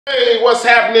Hey, what's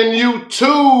happening,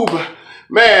 YouTube?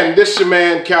 Man, this your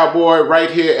man Cowboy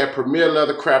right here at Premier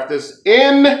Leather Crafters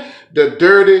in the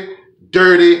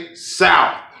dirty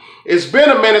South. It's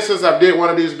been a minute since I did one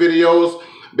of these videos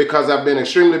because I've been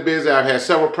extremely busy. I've had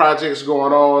several projects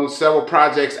going on, several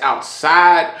projects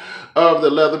outside of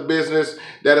the leather business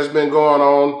that has been going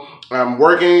on. I'm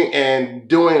working and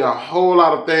doing a whole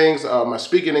lot of things. My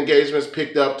speaking engagements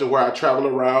picked up to where I travel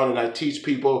around and I teach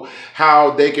people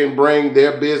how they can bring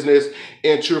their business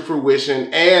into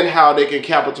fruition and how they can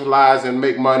capitalize and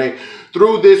make money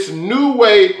through this new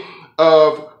way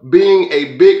of being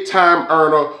a big time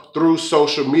earner through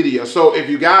social media. So if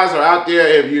you guys are out there,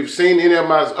 if you've seen any of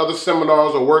my other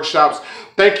seminars or workshops,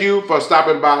 thank you for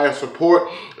stopping by and support.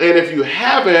 And if you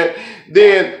haven't,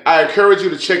 then I encourage you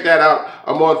to check that out.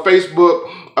 I'm on Facebook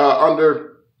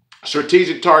under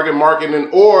Strategic Target Marketing,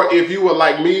 or if you would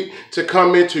like me to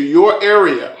come into your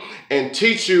area and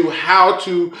teach you how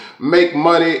to make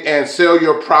money and sell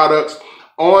your products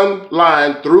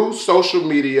online through social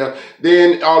media,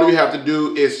 then all you have to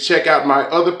do is check out my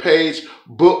other page,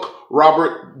 Book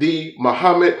Robert D.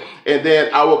 Muhammad, and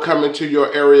then I will come into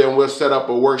your area and we'll set up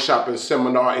a workshop and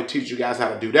seminar and teach you guys how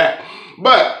to do that.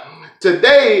 But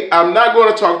today, I'm not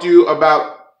going to talk to you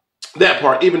about that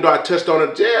part, even though I touched on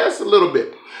it just a little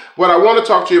bit. What I want to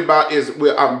talk to you about is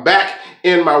I'm back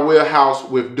in my wheelhouse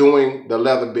with doing the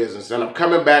leather business, and I'm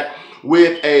coming back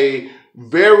with a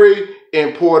very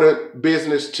important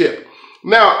business tip.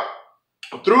 Now,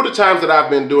 through the times that I've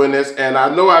been doing this, and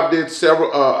I know I did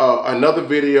several another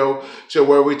video to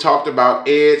where we talked about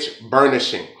edge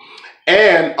burnishing.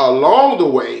 And along the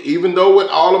way, even though with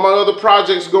all of my other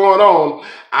projects going on,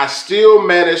 I still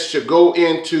managed to go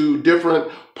into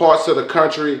different parts of the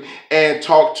country and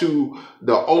talk to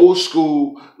the old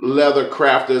school leather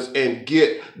crafters and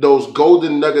get those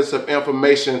golden nuggets of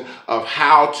information of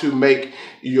how to make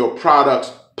your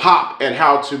products pop and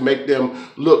how to make them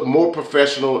look more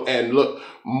professional and look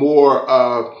more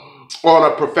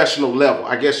on a professional level.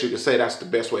 I guess you could say that's the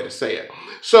best way to say it.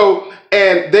 So,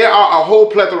 and there are a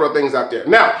whole plethora of things out there.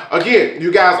 Now, again,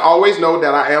 you guys always know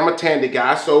that I am a Tandy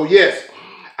guy. So yes,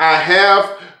 I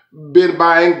have been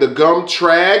buying the gum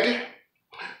trag.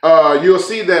 You'll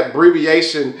see that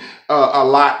abbreviation a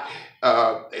lot,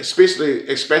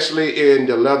 especially in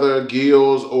the leather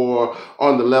guilds or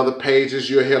on the leather pages.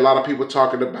 You'll hear a lot of people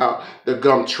talking about the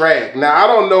gum trag. Now, I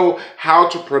don't know how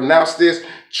to pronounce this.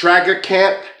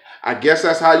 Tragacanth, I guess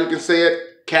that's how you can say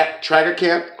it.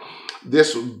 Tragacanth.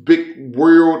 This big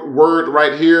weird word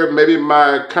right here, maybe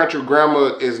my country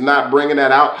grammar is not bringing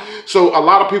that out. So a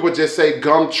lot of people just say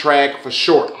gum trag for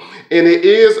short. And it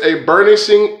is a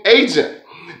burnishing agent.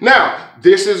 Now,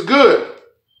 this is good.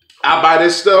 I buy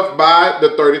this stuff by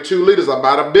the 32 liters. I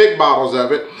buy the big bottles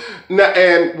of it. Now,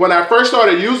 and when I first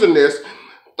started using this,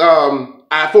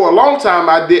 for a long time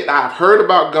I've heard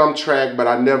about gum trag, but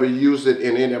I never used it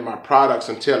in any of my products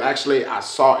until actually I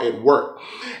saw it work.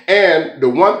 And the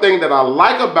one thing that I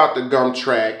like about the gum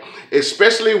trag,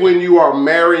 especially when you are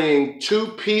marrying two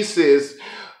pieces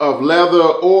of leather,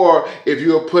 or if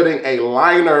you're putting a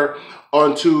liner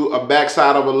onto a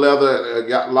backside of a leather,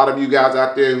 a lot of you guys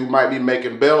out there who might be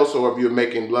making belts, or if you're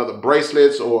making leather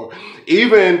bracelets or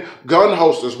even gun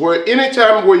holsters, where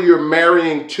anytime where you're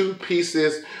marrying two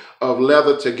pieces of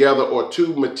leather together or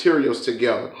two materials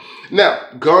together. Now,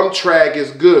 gum trag is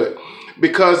good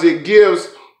because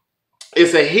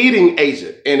it's a heating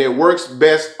agent and it works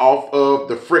best off of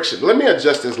the friction. Let me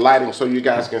adjust this lighting so you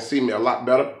guys can see me a lot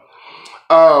better.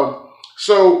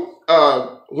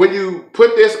 When you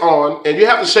put this on, and you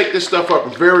have to shake this stuff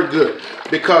up very good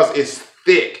because it's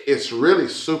thick. It's really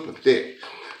super thick.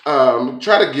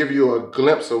 Try to give you a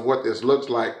glimpse of what this looks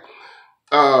like.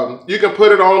 You can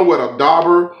put it on with a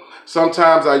dauber.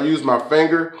 Sometimes I use my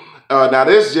finger. Now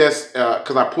this just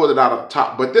because I pulled it out of the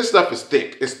top, but this stuff is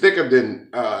thick. It's thicker than,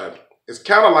 it's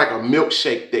kind of like a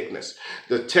milkshake thickness.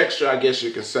 The texture, I guess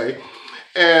you can say.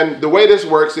 And the way this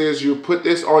works is you put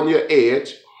this on your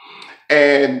edge,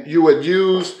 and you would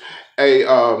use a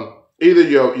either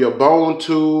your bone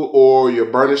tool or your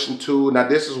burnishing tool. Now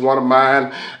this is one of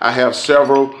mine. I have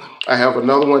several. I have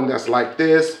another one that's like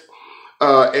this.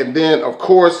 And then, of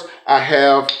course, I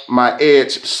have my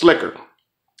edge slicker.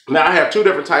 Now, I have two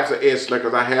different types of edge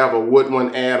slickers. I have a wood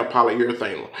one and a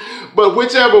polyurethane one. But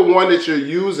whichever one that you're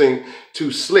using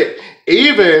to slick,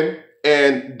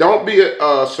 and don't be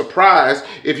surprised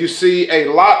if you see a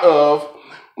lot of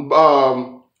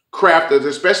crafters,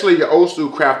 especially your old school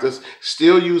crafters,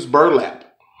 still use burlap.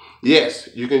 Yes,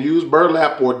 you can use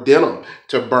burlap or denim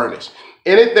to burnish.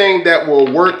 Anything that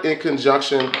will work in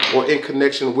conjunction or in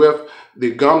connection with the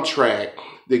gum trag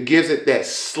that gives it that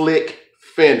slick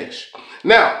finish.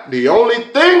 Now, the only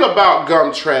thing about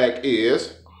gum track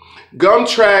is gum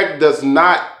track does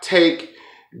not take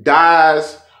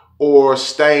dyes or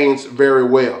stains very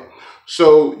well.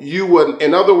 So you would,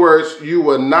 in other words, you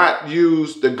would not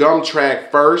use the gum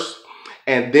track first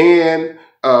and then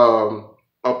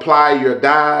apply your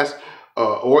dyes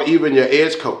or even your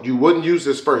edge coat. You wouldn't use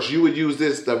this first. You would use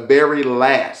this the very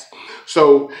last.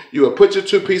 So you would put your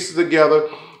two pieces together.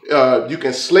 You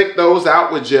can slick those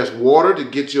out with just water to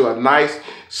get you a nice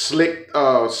slick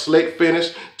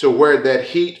finish, to where that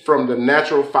heat from the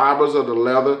natural fibers of the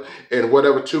leather and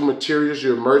whatever two materials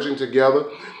you're merging together,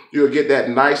 you'll get that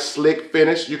nice slick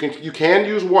finish. You can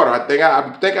use water. I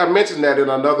think I mentioned that in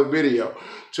another video,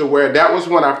 to where that was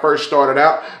when I first started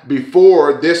out,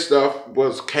 before this stuff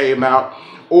came out,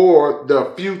 or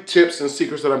the few tips and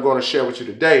secrets that I'm going to share with you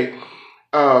today.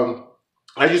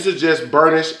 I used to just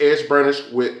edge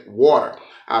burnish with water.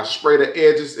 I spray the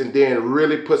edges and then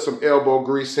really put some elbow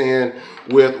grease in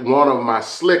with one of my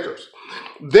slickers.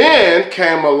 Then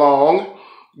came along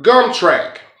gum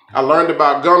track. I learned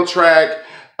about gum track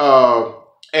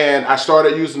and I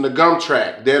started using the gum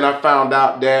track. Then I found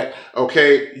out that,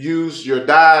 okay, use your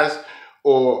dyes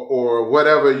or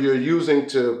whatever you're using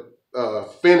to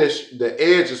finish the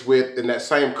edges with in that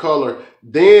same color,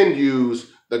 then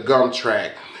use the gum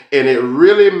track. And it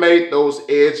really made those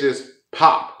edges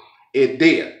pop. It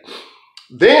did.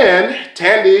 Then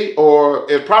Tandy, or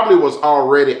it probably was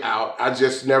already out. I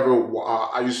just never,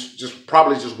 I used to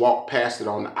probably just walk past it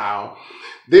on the aisle.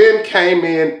 Then came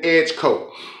in edge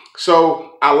coat.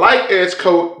 So I like edge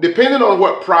coat depending on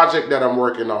what project that I'm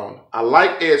working on. I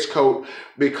like edge coat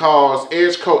because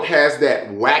edge coat has that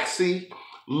waxy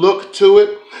look to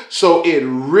it. So it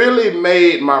really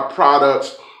made my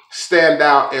products stand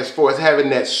out as far as having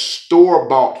that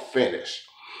store-bought finish.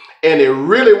 And it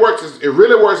really works. It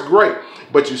really works great.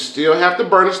 But you still have to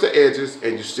burnish the edges,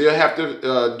 and you still have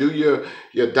to do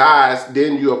your dyes.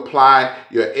 Then you apply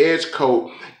your edge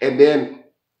coat. And then,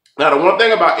 now the one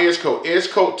thing about edge coat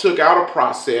took out a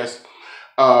process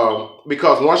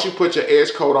because once you put your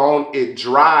edge coat on, it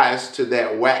dries to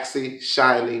that waxy,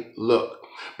 shiny look.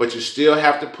 But you still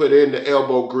have to put in the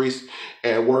elbow grease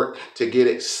and work to get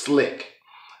it slick.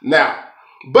 Now,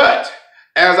 but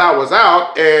as I was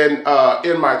out and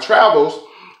in my travels,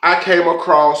 I came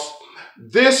across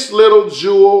this little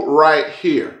jewel right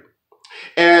here.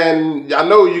 And I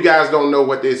know you guys don't know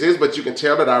what this is, but you can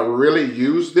tell that I really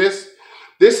use this.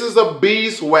 This is a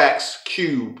beeswax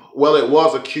cube. Well, it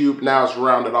was a cube. Now it's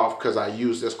rounded off because I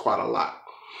use this quite a lot.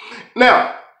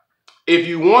 Now, if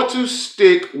you want to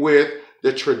stick with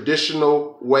the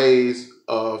traditional ways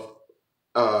of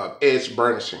edge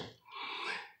burnishing,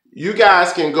 you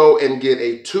guys can go and get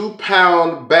a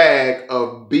 2-pound bag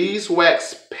of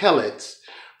beeswax pellets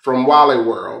from Wally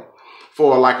World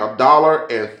for like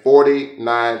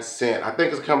 $1.49. I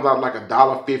think it comes out like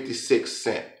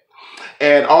 $1.56.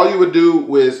 And all you would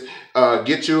do is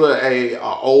get you a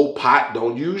old pot.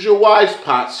 Don't use your wife's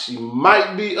pot. She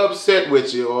might be upset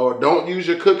with you. Or don't use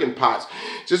your cooking pots.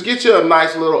 Just get you a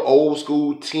nice little old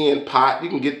school tin pot. You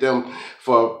can get them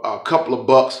for a couple of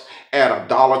bucks at a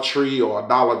Dollar Tree or a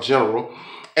Dollar General.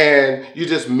 And you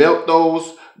just melt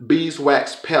those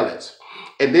beeswax pellets.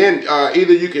 And then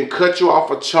either you can cut you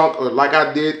off a chunk, or like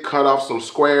I did, cut off some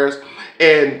squares.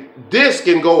 And this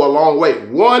can go a long way.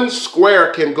 One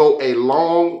square can go a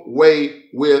long way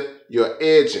with your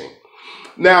edging.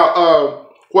 Now,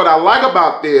 what I like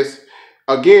about this,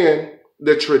 again,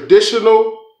 the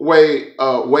traditional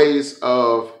ways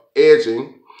of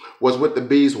edging was with the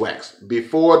beeswax.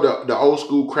 Before the old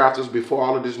school crafters, before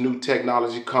all of this new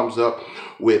technology comes up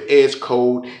with edge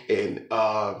coat and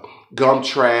gum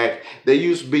track, they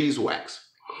use beeswax.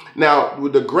 Now,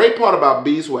 the great part about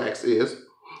beeswax is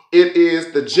it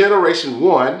is the generation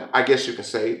 1, I guess you can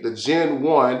say, the gen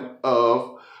 1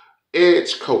 of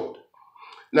edge coat.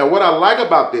 Now, what I like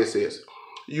about this is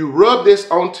you rub this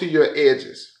onto your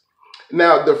edges.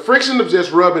 Now, the friction of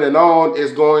just rubbing it on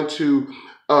is going to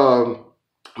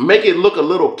make it look a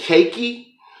little cakey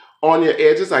on your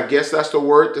edges. I guess that's the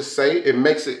word to say. It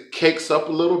makes it cakes up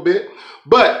a little bit.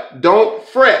 But don't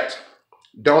fret.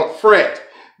 Don't fret.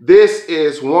 This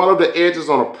is one of the edges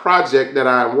on a project that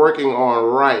I'm working on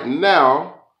right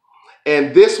now.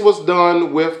 And this was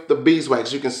done with the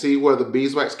beeswax. You can see where the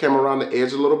beeswax came around the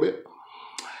edge a little bit.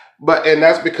 And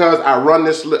that's because I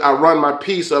run my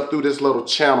piece up through this little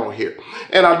channel here.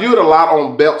 And I do it a lot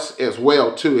on belts as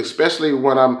well too, especially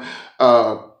when I'm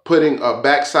putting a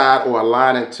backside or a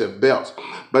lining to belts.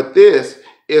 But this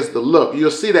is the look.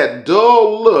 You'll see that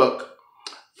dull look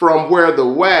from where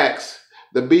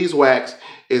the beeswax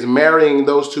is marrying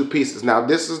those two pieces. Now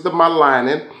this is my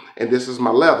lining and this is my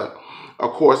leather,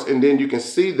 of course, and then you can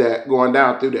see that going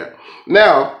down through there.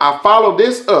 Now I follow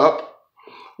this up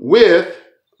with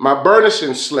my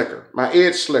burnishing slicker, my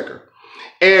edge slicker.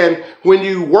 And when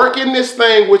you work in this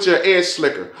thing with your edge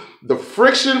slicker, the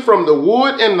friction from the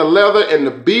wood and the leather and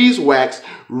the beeswax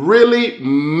really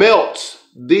melts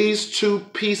these two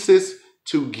pieces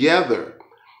together.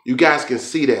 You guys can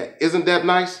see that. Isn't that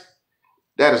nice?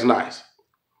 That is nice.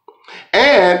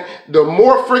 And the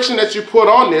more friction that you put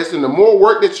on this and the more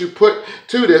work that you put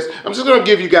to this, I'm just going to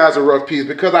give you guys a rough piece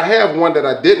because I have one that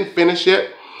I didn't finish yet.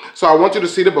 So I want you to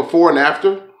see the before and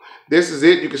after. This is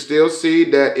it. You can still see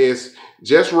that it's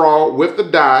just raw with the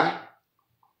dye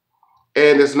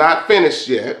and it's not finished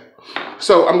yet.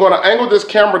 So I'm going to angle this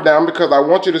camera down because I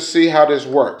want you to see how this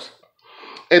works.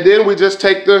 And then we just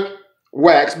take the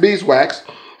wax, beeswax,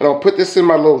 and I'll put this in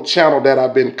my little channel that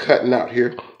I've been cutting out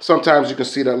here. Sometimes you can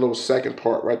see that little second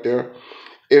part right there.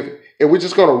 And we're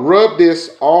just going to rub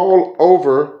this all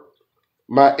over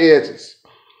my edges.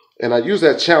 And I use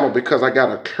that channel because I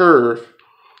got a curve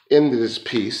into this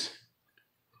piece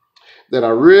that I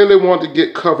really want to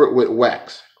get covered with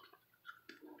wax.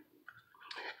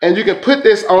 And you can put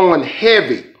this on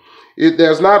heavy.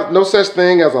 There's no such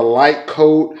thing as a light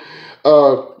coat.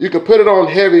 You can put it on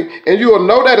heavy and you will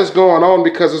know that it's going on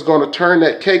because it's going to turn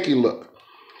that cakey look.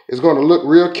 It's going to look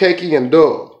real cakey and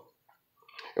dull.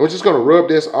 And we're just going to rub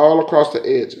this all across the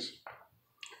edges.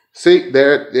 See,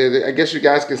 there, I guess you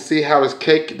guys can see how it's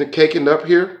caking up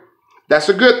here. That's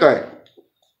a good thing.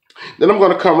 Then I'm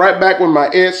going to come right back with my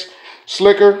edge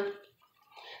slicker.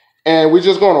 And we're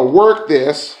just going to work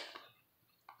this.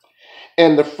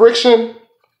 And the friction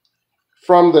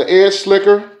from the edge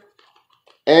slicker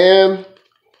and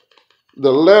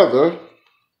the leather.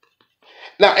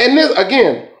 Now, and this,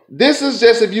 again, this is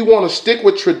just if you want to stick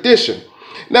with tradition.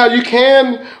 Now, you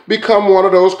can become one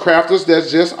of those crafters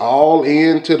that's just all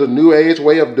into the new age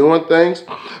way of doing things.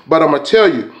 But I'm going to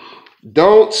tell you,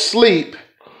 don't sleep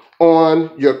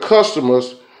on your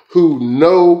customers who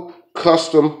know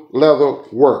custom leather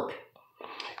work.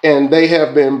 And they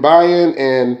have been buying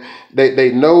and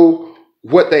they know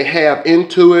what they have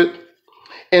into it.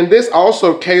 And this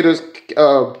also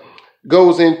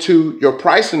goes into your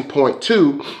pricing point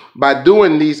too by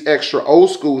doing these extra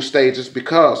old school stages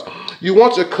because you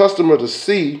want your customer to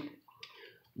see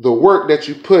the work that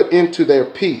you put into their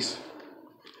piece.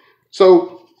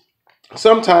 So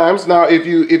sometimes, now if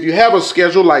you have a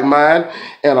schedule like mine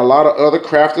and a lot of other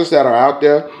crafters that are out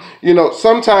there, you know,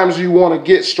 sometimes you want to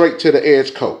get straight to the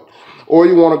edge coat or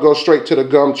you want to go straight to the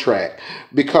gum track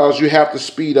because you have to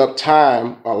speed up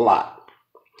time a lot.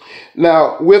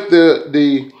 Now with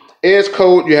the edge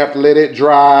coat, you have to let it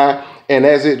dry, and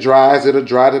as it dries, it'll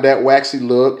dry to that waxy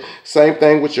look. Same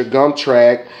thing with your gum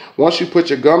track. Once you put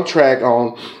your gum track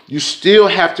on, you still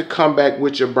have to come back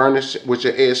with your burnish, with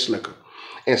your edge slicker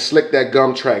and slick that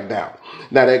gum track down.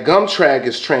 Now that gum track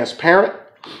is transparent,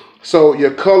 so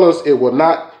your colors, it will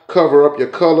not cover up your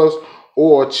colors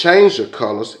or change your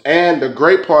colors. And the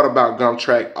great part about gum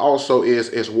track also is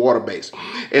it's water-based.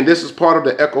 And this is part of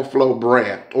the EcoFlow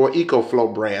brand or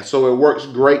EcoFlow brand. So it works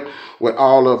great with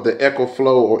all of the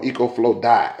EcoFlow or EcoFlow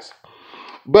dyes.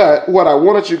 But what I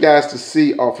wanted you guys to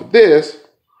see off of this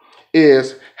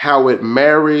is how it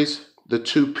marries the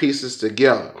two pieces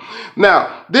together.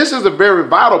 Now, this is a very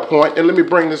vital point, and let me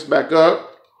bring this back up.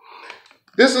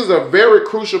 This is a very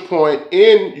crucial point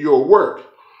in your work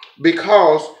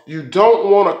because you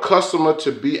don't want a customer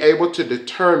to be able to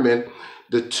determine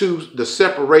the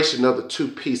separation of the two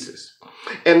pieces.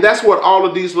 And that's what all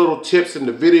of these little tips and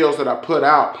the videos that I put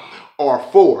out are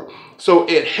for. So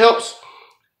it helps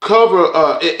cover,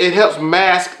 it helps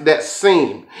mask that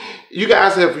seam. You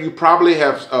guys you probably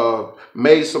have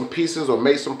made some pieces or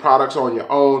made some products on your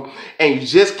own and you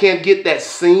just can't get that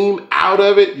seam out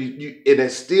of it.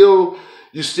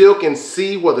 You still can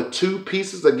see where the two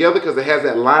pieces are together because it has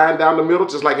that line down the middle.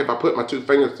 Just like if I put my two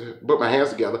fingers, put my hands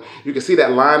together, you can see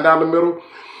that line down the middle.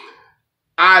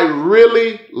 I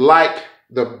really like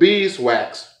the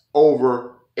beeswax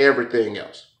over everything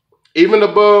else, even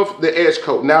above the edge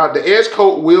coat. Now the edge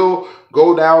coat will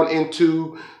go down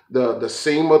into the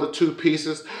seam of the two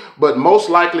pieces, but most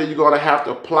likely you're going to have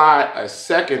to apply a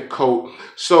second coat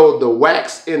so the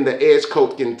wax in the edge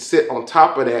coat can sit on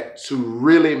top of that to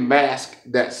really mask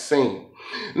that seam.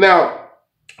 Now,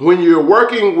 when you're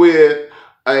working with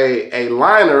a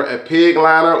liner, a pig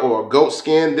liner or a goat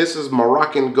skin, this is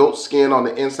Moroccan goat skin on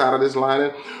the inside of this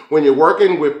lining. When you're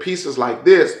working with pieces like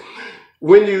this,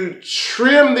 when you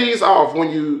trim these off, when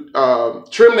you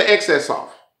trim the excess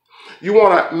off, you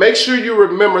want to make sure you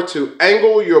remember to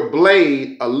angle your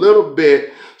blade a little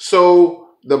bit so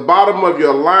the bottom of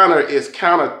your liner is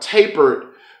kind of tapered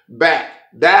back.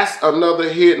 That's another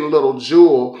hidden little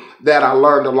jewel that I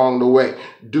learned along the way.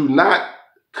 Do not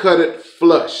cut it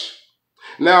flush.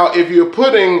 Now, if you're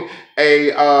putting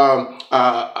a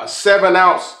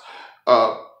 7-ounce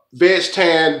veg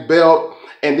tan belt,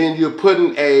 and then you're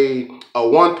putting a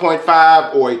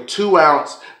 1.5 or a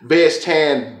 2-ounce veg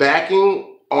tan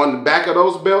backing on the back of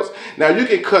those belts, now you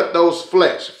can cut those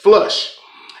flush.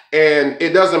 And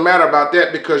it doesn't matter about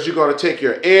that because you're going to take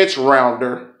your edge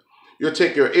rounder. You'll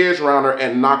take your edge rounder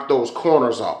and knock those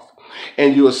corners off.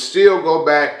 And you'll still go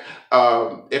back.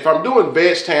 If I'm doing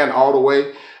veg tan all the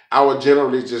way, I would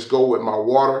generally just go with my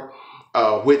water,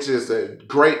 which is a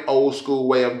great old school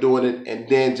way of doing it. And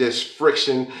then just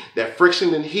friction. That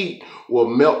friction and heat will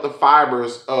melt the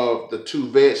fibers of the two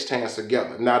veg tans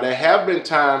together. Now, there have been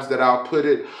times that I'll put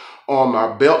it on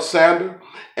my belt sander,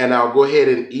 and I'll go ahead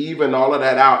and even all of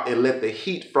that out and let the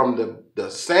heat from the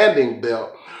sanding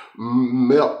belt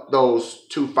melt those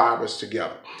two fibers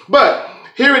together. But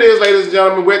here it is, ladies and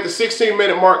gentlemen. We're at the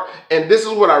 16-minute mark, and this is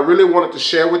what I really wanted to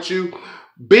share with you.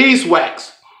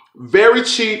 Beeswax, very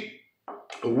cheap,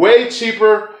 way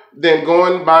cheaper than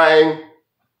going buying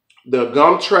the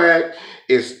gum track.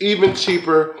 It's even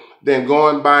cheaper than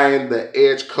going buying the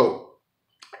edge coat.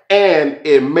 And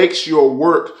it makes your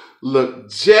work look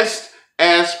just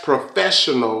as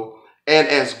professional and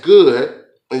as good,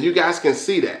 and you guys can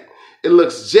see that. It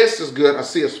looks just as good, I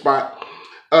see a spot,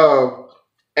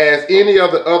 as any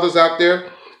of the others out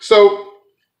there. So,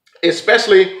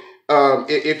 especially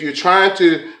if you're trying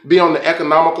to be on the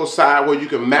economical side where you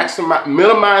can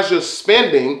minimize your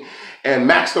spending and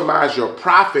maximize your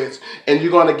profits, and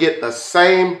you're going to get the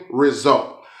same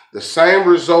result. The same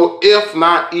result, if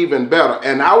not even better.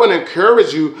 And I would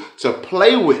encourage you to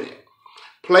play with it.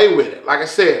 Play with it. Like I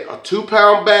said, a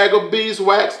 2-pound bag of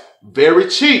beeswax, very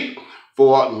cheap,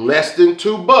 for less than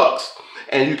 $2.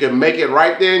 And you can make it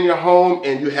right there in your home,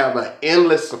 and you have an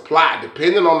endless supply,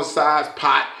 depending on the size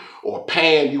pot or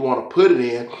pan you want to put it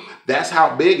in. That's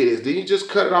how big it is. Then you just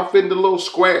cut it off into little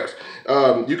squares.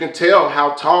 You can tell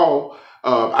how tall.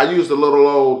 I used a little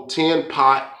old tin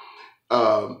pot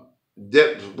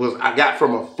I got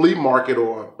from a flea market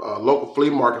or a local flea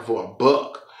market for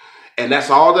 $1. And that's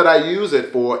all that I use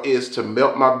it for, is to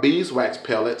melt my beeswax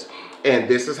pellets. And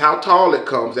this is how tall it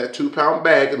comes, that 2-pound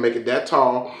bag, to make it that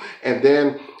tall. And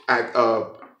then I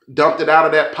dumped it out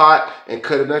of that pot and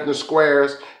cut it into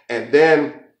squares. And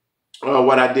then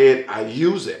what I did, I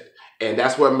use it. And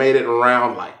that's what made it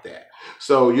round like that.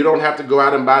 So you don't have to go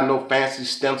out and buy no fancy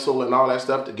stencil and all that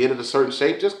stuff to get it a certain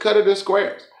shape. Just cut it in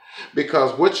squares.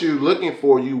 Because what you're looking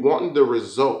for, you want the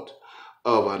result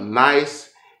of a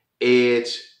nice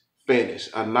edge finish,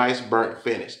 a nice burnt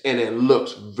finish, and it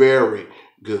looks very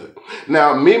good.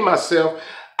 Now, me, myself,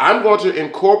 I'm going to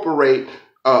incorporate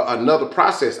another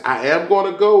process. I am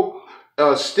going to go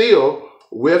still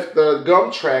with the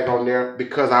gum track on there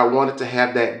because I wanted to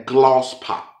have that gloss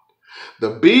pop.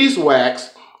 The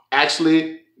beeswax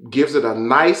actually gives it a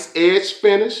nice edge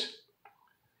finish,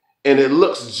 and it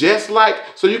looks just like,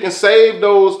 so you can save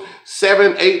those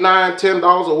 $7, $8, $9,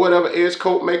 $10 or whatever edge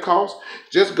coat may cost.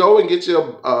 Just go and get you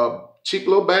a cheap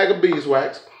little bag of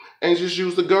beeswax and just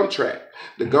use the gum track.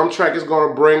 The gum track is going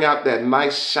to bring out that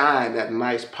nice shine, that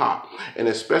nice pop. And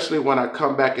especially when I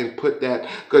come back and put that,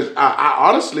 because I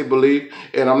honestly believe,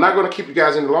 and I'm not going to keep you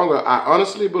guys any longer, I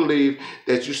honestly believe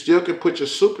that you still can put your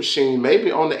super sheen maybe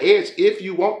on the edge if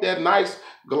you want that nice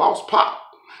gloss pop.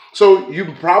 So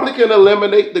you probably can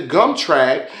eliminate the gum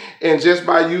track and just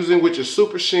by using with your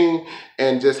super sheen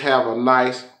and just have a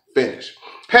nice finish.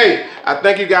 Hey, I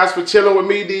thank you guys for chilling with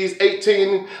me these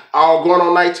 18, going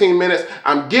on 19 minutes.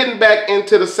 I'm getting back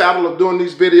into the saddle of doing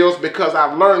these videos because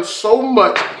I've learned so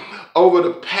much over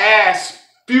the past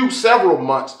several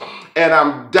months, and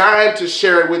I'm dying to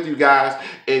share it with you guys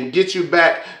and get you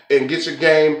back and get your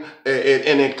game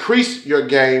and increase your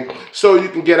game so you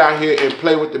can get out here and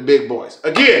play with the big boys.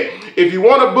 Again, if you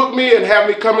want to book me and have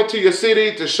me come into your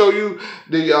city to show you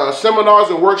the seminars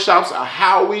and workshops of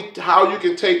how you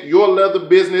can take your leather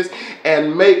business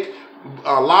and make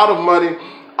a lot of money,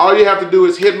 all you have to do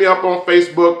is hit me up on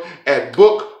Facebook at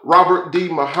Book Robert D.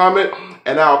 Muhammad,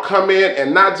 and I'll come in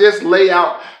and not just lay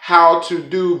out how to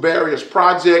do various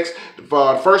projects.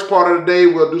 For the first part of the day,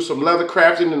 we'll do some leather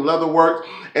crafting and leather work.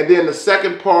 And then the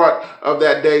second part of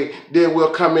that day, then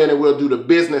we'll come in and we'll do the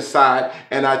business side.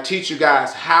 And I teach you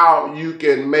guys how you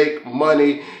can make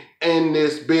money in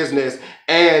this business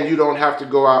and you don't have to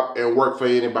go out and work for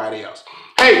anybody else.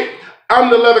 Hey, I'm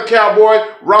the Leather Cowboy,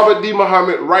 Robert D.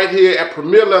 Muhammad, right here at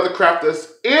Premier Leather Crafters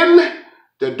in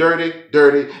the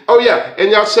dirty. Oh yeah,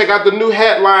 and y'all check out the new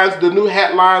hat lines. The new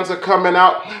hat lines are coming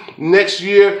out next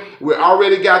year. We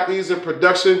already got these in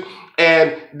production,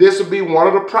 and this will be one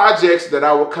of the projects that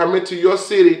I will come into your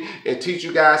city and teach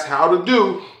you guys how to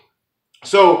do,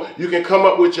 so you can come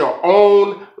up with your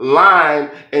own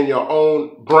line and your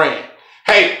own brand.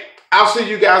 Hey, I'll see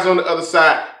you guys on the other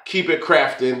side. Keep it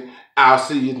crafting. I'll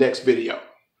see you next video.